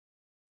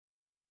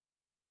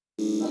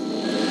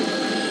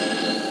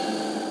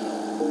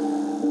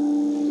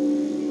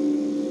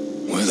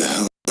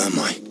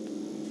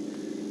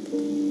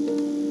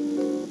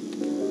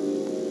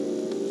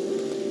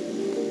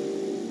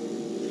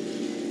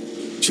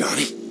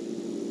Johnny.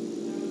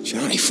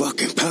 Johnny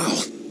fucking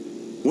Powell.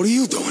 What are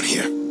you doing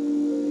here?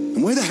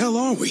 And where the hell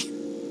are we?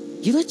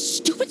 You let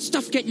stupid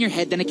stuff get in your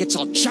head, then it gets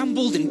all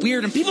jumbled and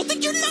weird, and people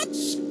think you're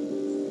nuts!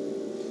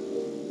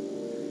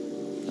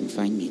 Come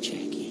find me,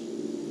 Jackie.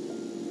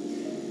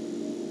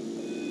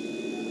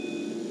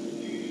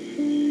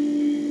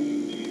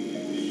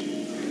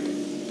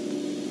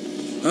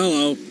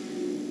 Hello.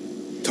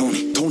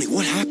 Tony,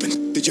 what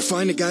happened? Did you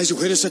find the guys who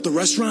hit us at the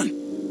restaurant?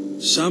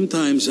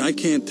 Sometimes I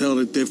can't tell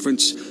the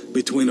difference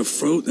between a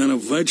fruit and a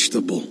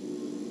vegetable.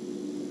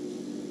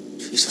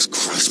 Jesus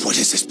Christ, what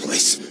is this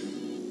place?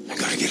 I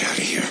gotta get out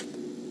of here.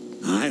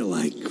 I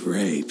like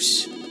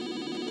grapes.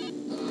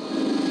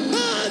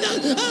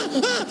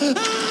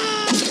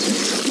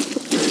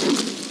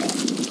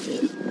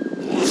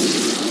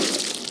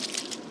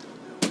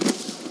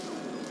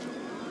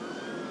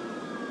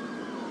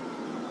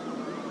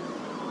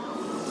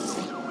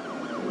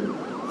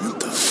 What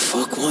the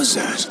fuck was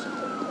that?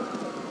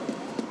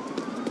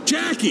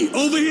 Jackie,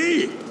 over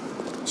here!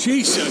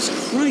 Jesus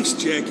Christ,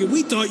 Jackie,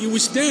 we thought you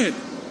was dead.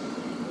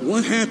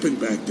 What happened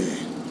back there?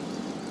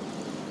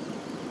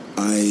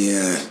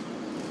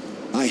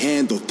 I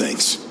handle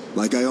things,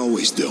 like I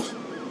always do.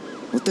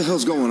 What the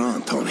hell's going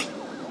on, Tony?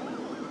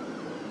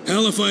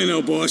 Hell if I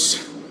know, boss.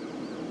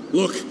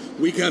 Look,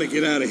 we gotta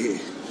get out of here.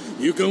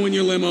 You go in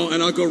your limo,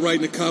 and I'll go ride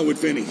in the car with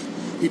Vinny.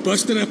 He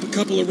busted up a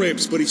couple of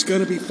ribs, but he's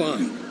gonna be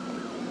fine.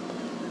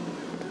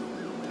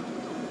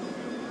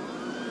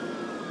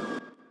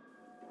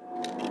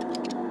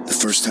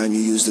 The first time you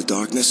use the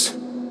darkness,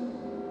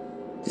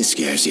 it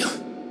scares you.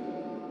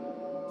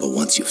 But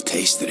once you've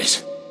tasted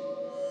it,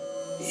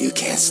 you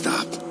can't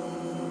stop.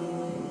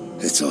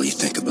 It's all you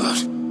think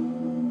about.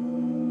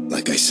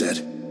 Like I said,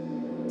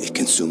 it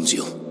consumes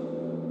you.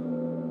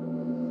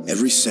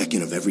 Every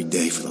second of every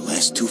day for the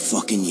last 2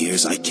 fucking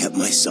years, I kept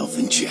myself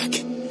in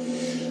check.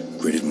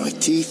 Gritted my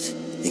teeth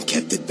and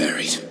kept it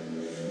buried.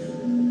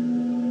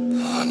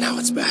 Oh, now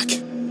it's back.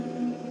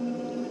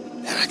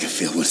 And I can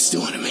feel what it's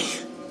doing to me.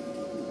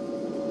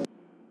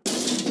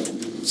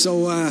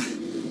 So,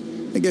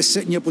 I guess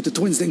setting you up with the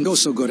twins didn't go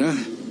so good, huh?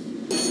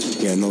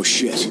 Yeah, no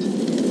shit.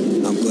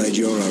 I'm glad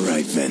you're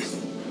alright, Vin.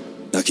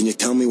 Now can you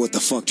tell me what the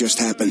fuck just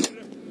happened?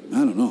 I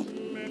don't know.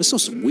 I saw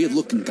some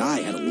weird-looking guy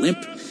had a limp.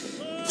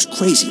 It was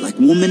crazy. Like,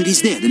 1 minute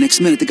he's there, the next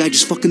minute the guy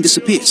just fucking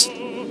disappears. I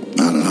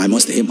don't know. I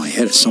must have hit my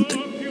head or something.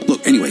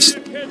 Look, anyways,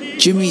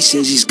 Jimmy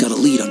says he's got a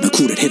lead on the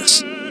crew that hit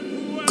us.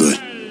 Good.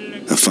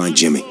 Now find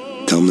Jimmy.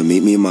 Tell him to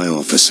meet me in my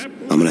office.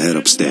 I'm gonna head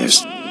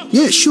upstairs.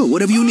 Yeah, sure.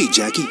 Whatever you need,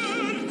 Jackie.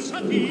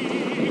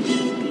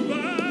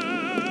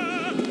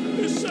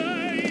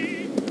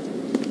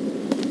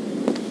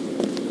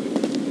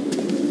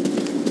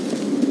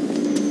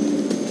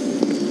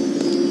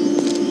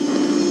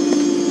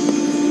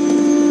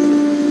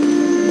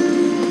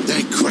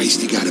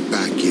 He got it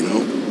back, you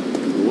know?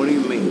 What do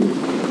you mean?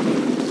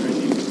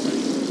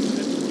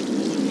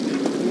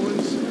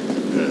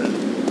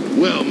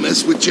 Well,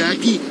 mess with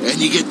Jackie,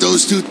 and you get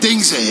those 2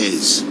 things of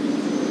his.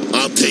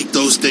 I'll take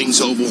those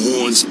things over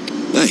horns.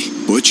 Hey,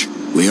 Butch,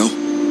 Leo.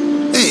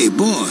 Hey,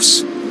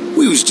 boss.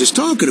 We was just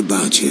talking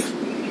about you.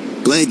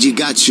 Glad you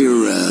got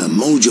your,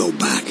 mojo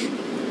back.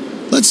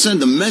 Let's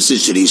send a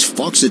message to these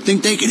fucks that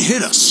think they can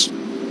hit us.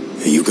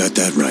 You got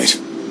that right.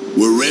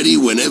 We're ready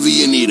whenever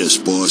you need us,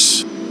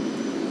 boss.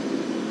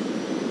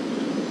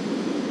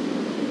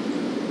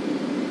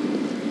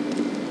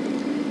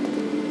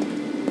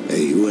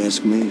 Hey, you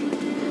ask me,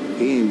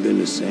 he ain't been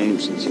the same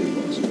since he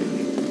lost Vinny.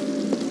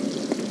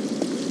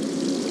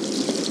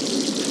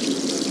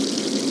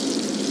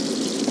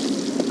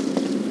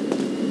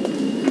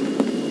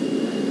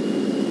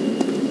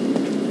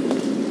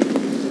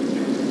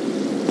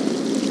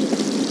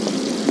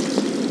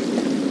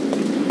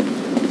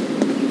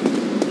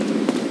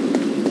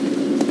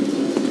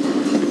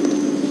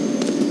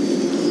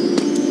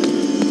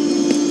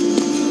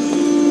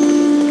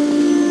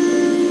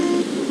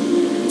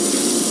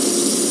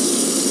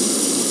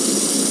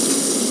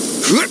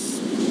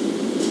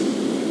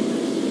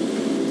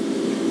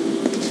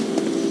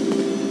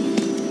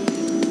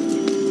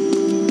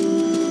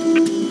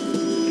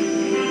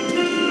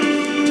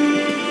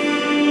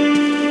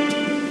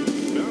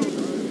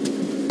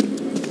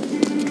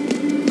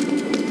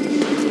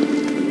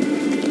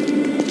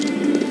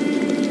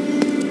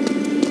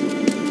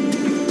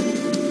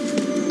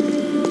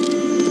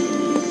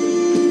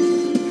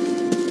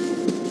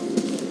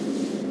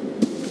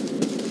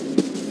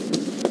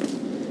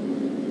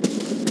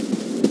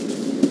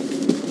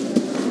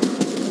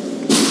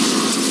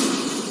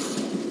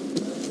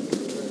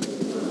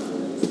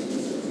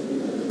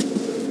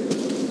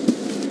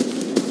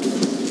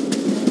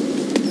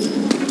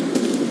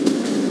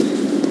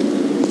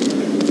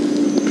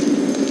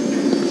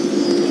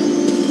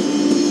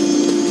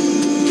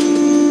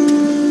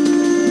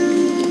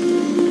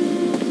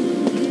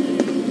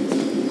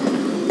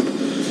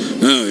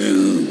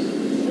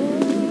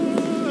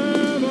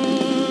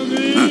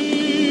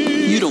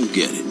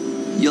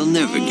 You'll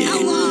never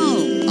get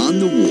it. On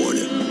the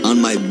water,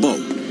 on my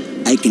boat,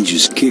 I can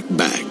just kick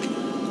back.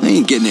 I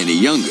ain't getting any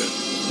younger.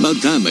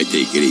 About time I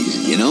take it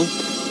easy, you know?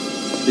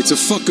 It's a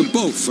fucking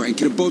boat, Frank.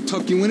 Can a boat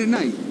tuck you in at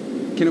night?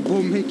 Can a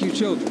boat make you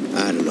children?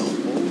 I don't know.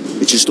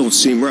 It just don't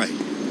seem right.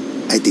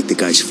 I think the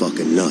guy's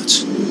fucking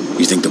nuts.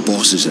 You think the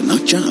boss is a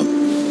nut job?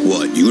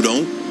 What, you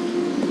don't?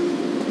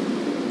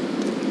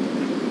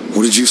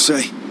 What did you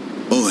say?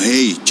 Oh,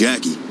 hey,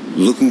 Jackie.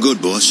 Looking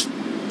good, boss.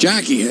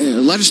 Jackie,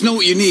 let us know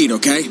what you need,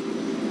 okay?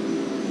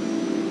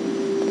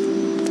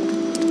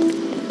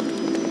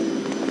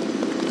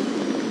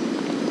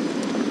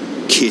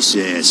 Kiss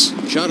ass.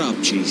 Shut up,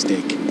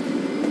 cheesesteak.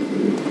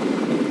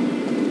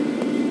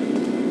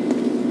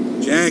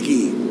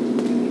 Jackie.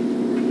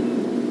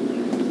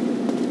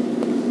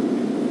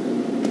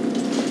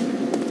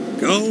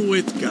 Go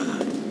with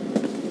God.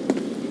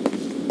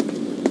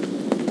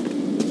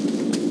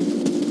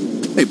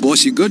 Hey,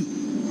 boss, you good?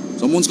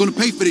 Someone's gonna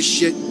pay for this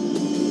shit.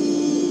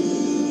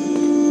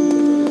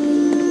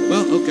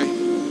 Well, okay.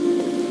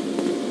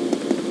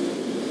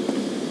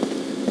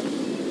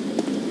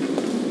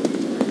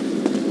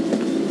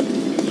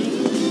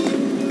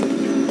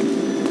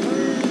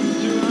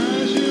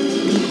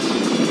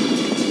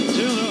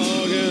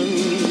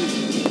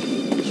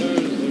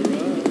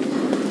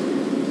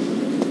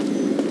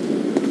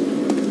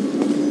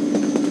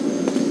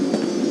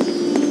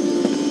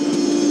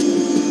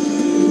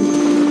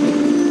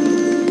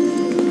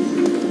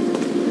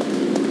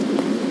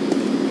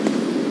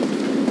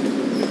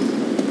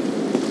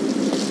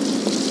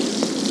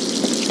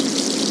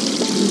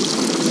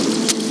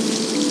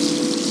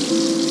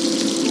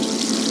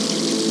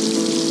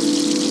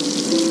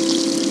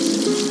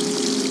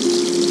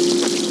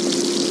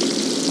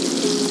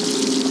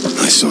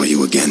 Saw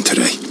you again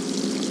today.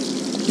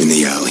 In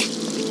the alley.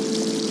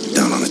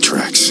 Down on the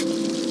tracks.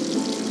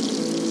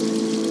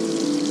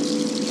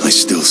 I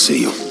still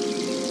see you.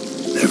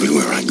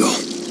 Everywhere I go.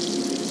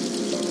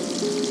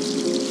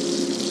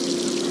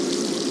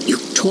 You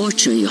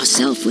torture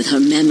yourself with her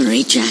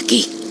memory,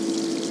 Jackie.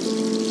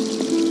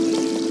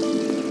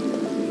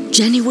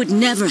 Jenny would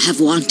never have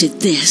wanted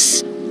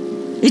this.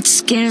 It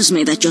scares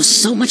me that you're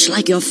so much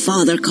like your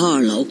father,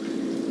 Carlo.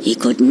 He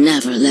could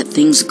never let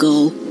things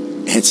go.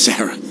 Aunt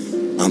Sarah,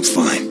 I'm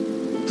fine.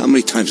 How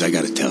many times I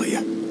gotta tell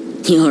you?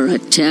 You're a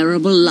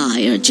terrible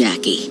liar,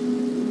 Jackie.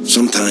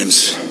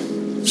 Sometimes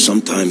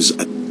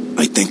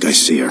I think I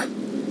see her.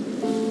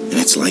 And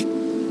it's like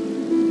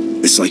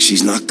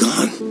she's not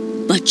gone.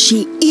 But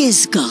she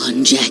is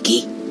gone,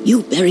 Jackie.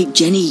 You buried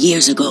Jenny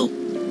years ago.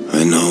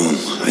 I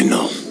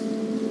know.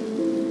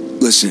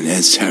 Listen,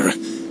 Aunt Sarah,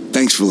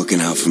 thanks for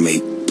looking out for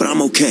me, but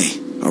I'm okay,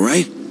 all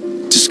right?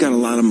 Just got a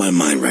lot on my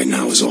mind right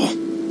now is all.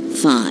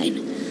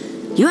 Fine.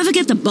 You ever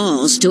get the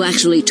balls to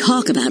actually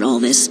talk about all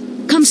this,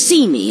 come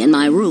see me in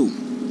my room.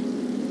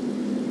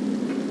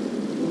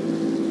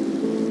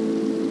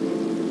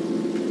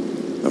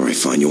 All right,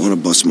 fine. You want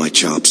to bust my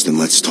chops, then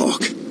let's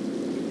talk.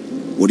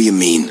 What do you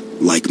mean,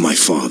 like my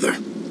father?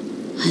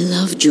 I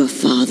loved your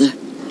father.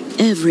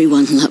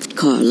 Everyone loved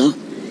Carlo.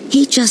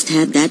 He just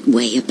had that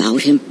way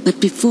about him. But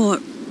before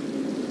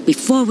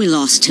we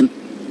lost him,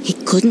 he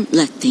couldn't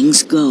let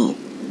things go.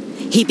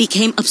 He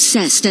became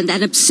obsessed, and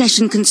that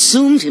obsession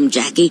consumed him,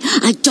 Jackie.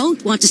 I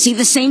don't want to see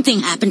the same thing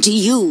happen to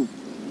you.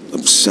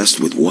 Obsessed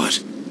with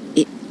what?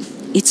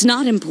 It's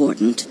not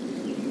important.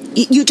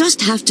 You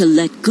just have to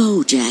let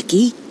go,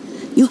 Jackie.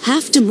 You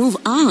have to move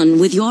on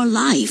with your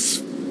life.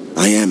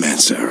 I am, Aunt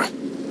Sarah.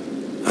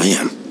 I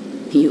am.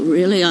 You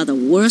really are the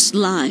worst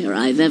liar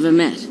I've ever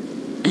met.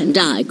 And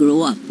I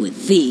grew up with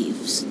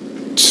thieves.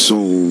 So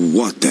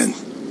what, then?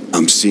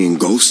 I'm seeing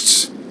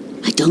ghosts?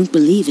 I don't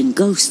believe in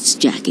ghosts,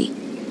 Jackie.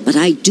 But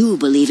I do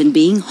believe in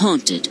being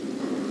haunted.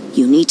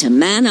 You need to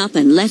man up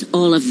and let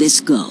all of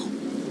this go.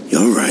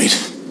 You're right.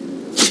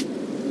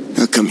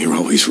 How come you're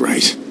always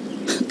right?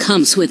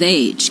 Comes with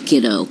age,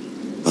 kiddo.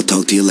 I'll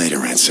talk to you later,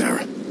 Aunt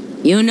Sarah.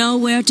 You know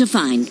where to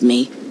find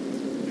me.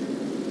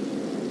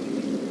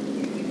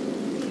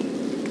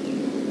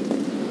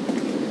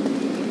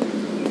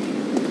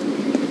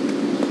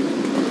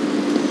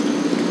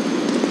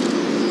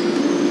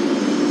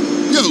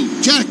 Yo,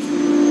 Jack!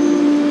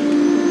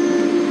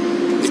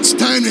 It's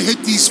time to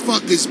hit these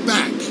fuckers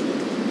back.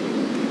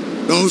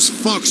 Those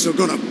fucks are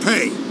gonna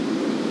pay.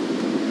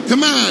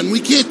 Come on, we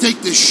can't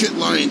take this shit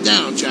lying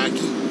down,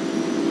 Jackie.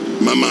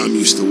 My mom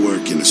used to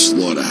work in a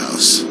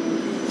slaughterhouse.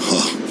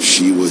 Oh,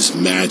 she was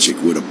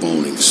magic with a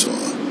boning saw.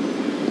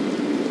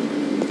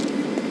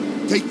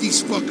 Take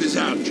these fuckers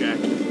out,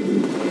 Jackie.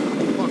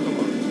 Fuck them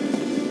up.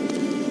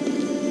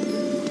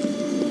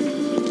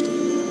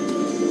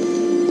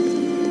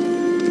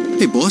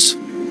 Hey, boss.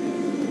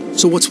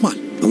 So what's what?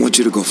 I want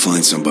you to go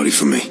find somebody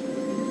for me.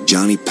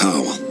 Johnny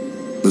Powell.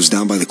 Lives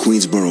down by the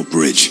Queensboro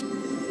Bridge.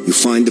 You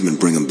find him and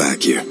bring him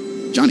back here.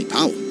 Johnny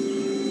Powell?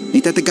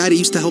 Ain't that the guy that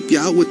used to help you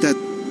out with that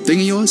thing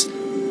of yours?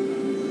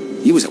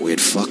 He was a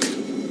weird fuck.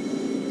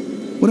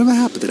 Whatever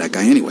happened to that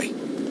guy anyway?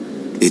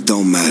 It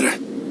don't matter.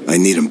 I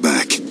need him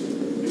back.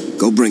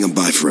 Go bring him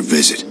by for a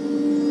visit.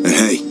 And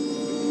hey,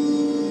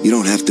 you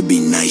don't have to be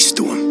nice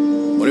to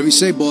him. Whatever you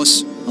say,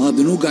 boss. I'll have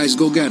the new guys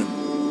go get him.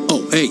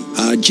 Oh, hey,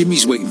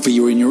 Jimmy's waiting for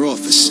you in your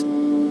office.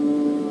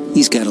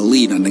 He's got a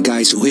lead on the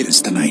guys who hit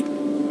us tonight.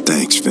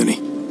 Thanks, Vinny.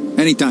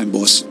 Anytime,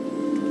 boss.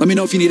 Let me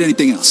know if you need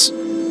anything else.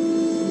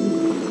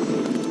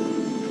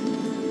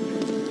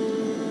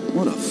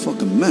 What a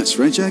fucking mess,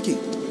 right, Jackie?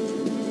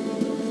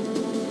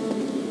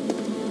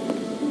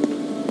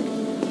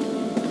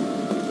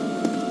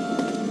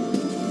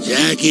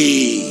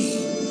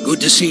 Jackie,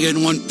 good to see you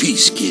in one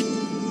piece, kid.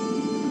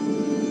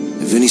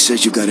 Vinny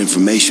says you got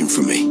information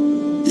for me.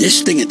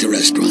 This thing at the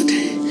restaurant,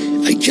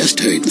 I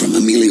just heard from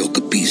Emilio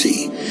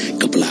Capizzi. A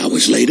couple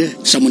hours later,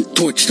 someone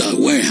torched our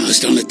warehouse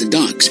down at the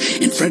docks,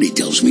 and Freddie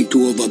tells me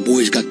 2 of our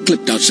boys got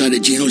clipped outside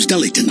of Gino's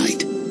Deli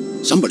tonight.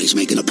 Somebody's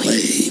making a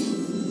play.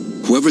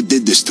 Whoever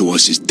did this to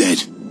us is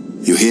dead.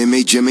 You hear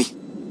me, Jimmy?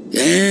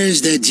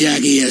 There's the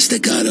Jackie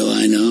Estacado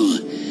I know.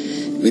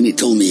 Vinny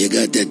told me you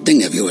got that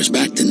thing of yours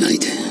back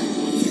tonight.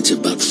 It's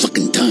about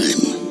fucking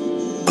time.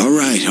 All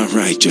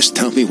right. Just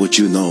tell me what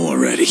you know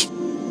already.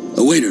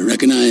 A waiter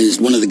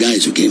recognized one of the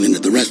guys who came into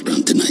the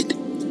restaurant tonight.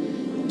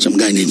 Some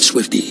guy named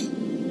Swifty.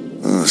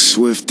 Oh,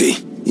 Swifty.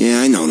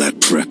 Yeah, I know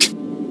that prick.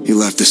 He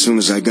left as soon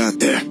as I got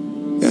there.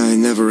 Yeah, I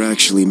never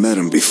actually met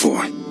him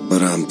before,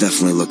 but I'm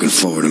definitely looking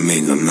forward to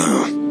meeting him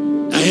now.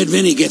 I had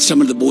Vinny get some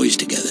of the boys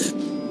together.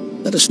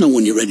 Let us know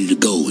when you're ready to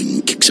go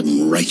and kick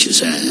some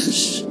righteous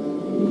ass.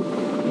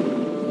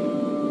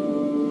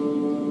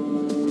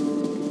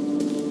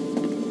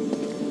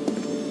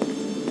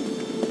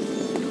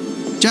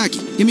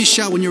 Jackie, give me a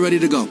shout when you're ready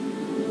to go.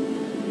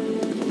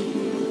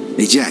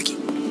 Hey, Jackie.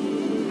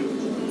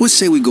 Let's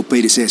say we go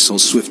pay this asshole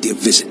Swifty a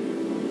visit.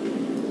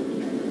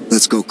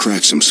 Let's go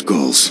crack some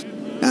skulls.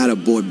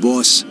 Attaboy,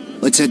 boss.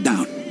 Let's head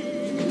down.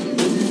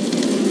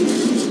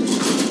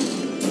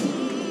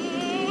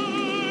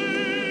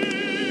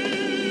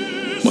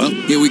 Well,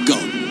 here we go.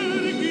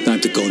 Time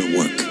to go to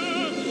work.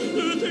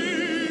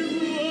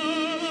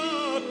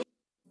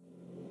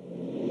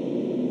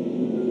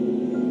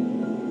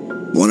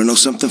 Want to know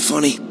something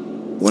funny?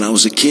 When I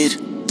was a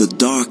kid, the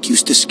dark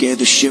used to scare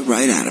the shit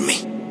right out of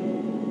me.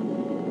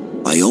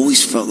 I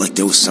always felt like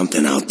there was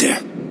something out there,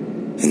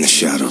 in the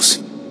shadows,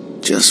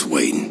 just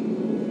waiting.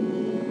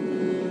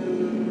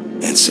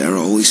 And Sarah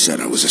always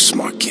said I was a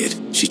smart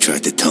kid. She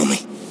tried to tell me,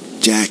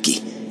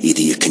 Jackie,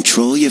 either you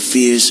control your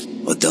fears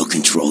or they'll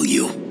control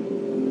you.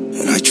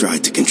 And I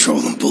tried to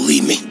control them,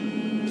 believe me.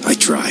 I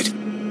tried.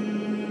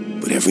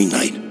 But every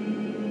night,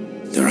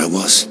 there I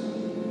was,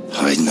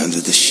 hiding under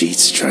the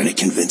sheets, trying to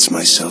convince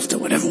myself that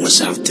whatever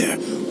was out there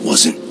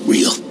wasn't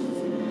real.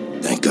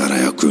 Thank God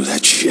I outgrew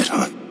that shit,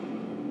 huh?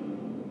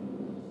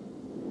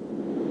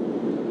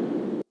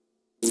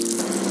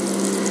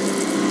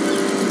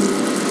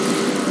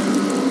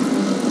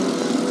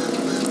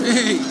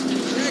 Hey,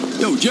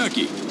 yo,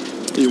 Jackie.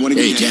 You want to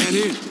get your hand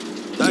here?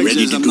 You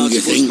ready to do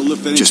your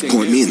thing? Just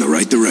point me in the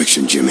right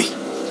direction, Jimmy.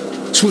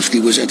 Swifty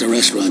was at the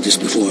restaurant just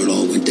before it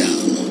all went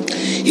down.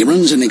 He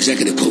runs an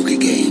executive poker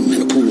game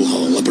in a pool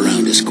hall up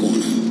around this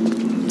corner.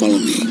 Follow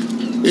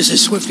me. This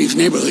is Swifty's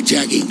neighborhood,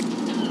 Jackie.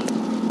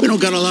 We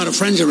don't got a lot of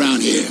friends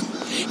around here.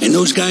 And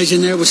those guys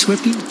in there with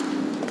Swifty,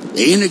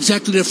 they ain't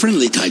exactly the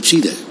friendly types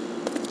either.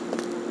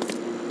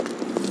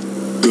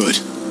 Good.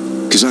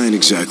 Because I ain't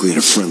exactly in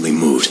a friendly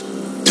mood.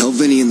 Tell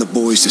Vinny and the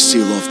boys to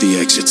seal off the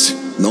exits.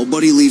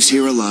 Nobody leaves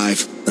here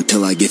alive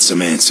until I get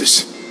some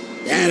answers.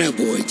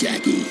 Attaboy,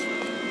 Jackie.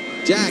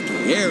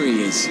 Jackie, there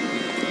he is.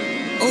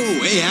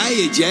 Oh, hey,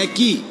 hiya,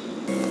 Jackie.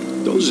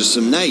 Those are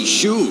some nice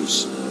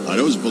shoes. Are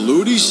those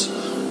Belutis?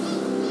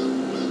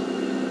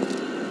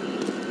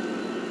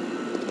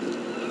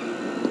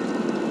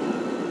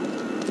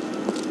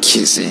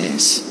 Kiss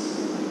ass.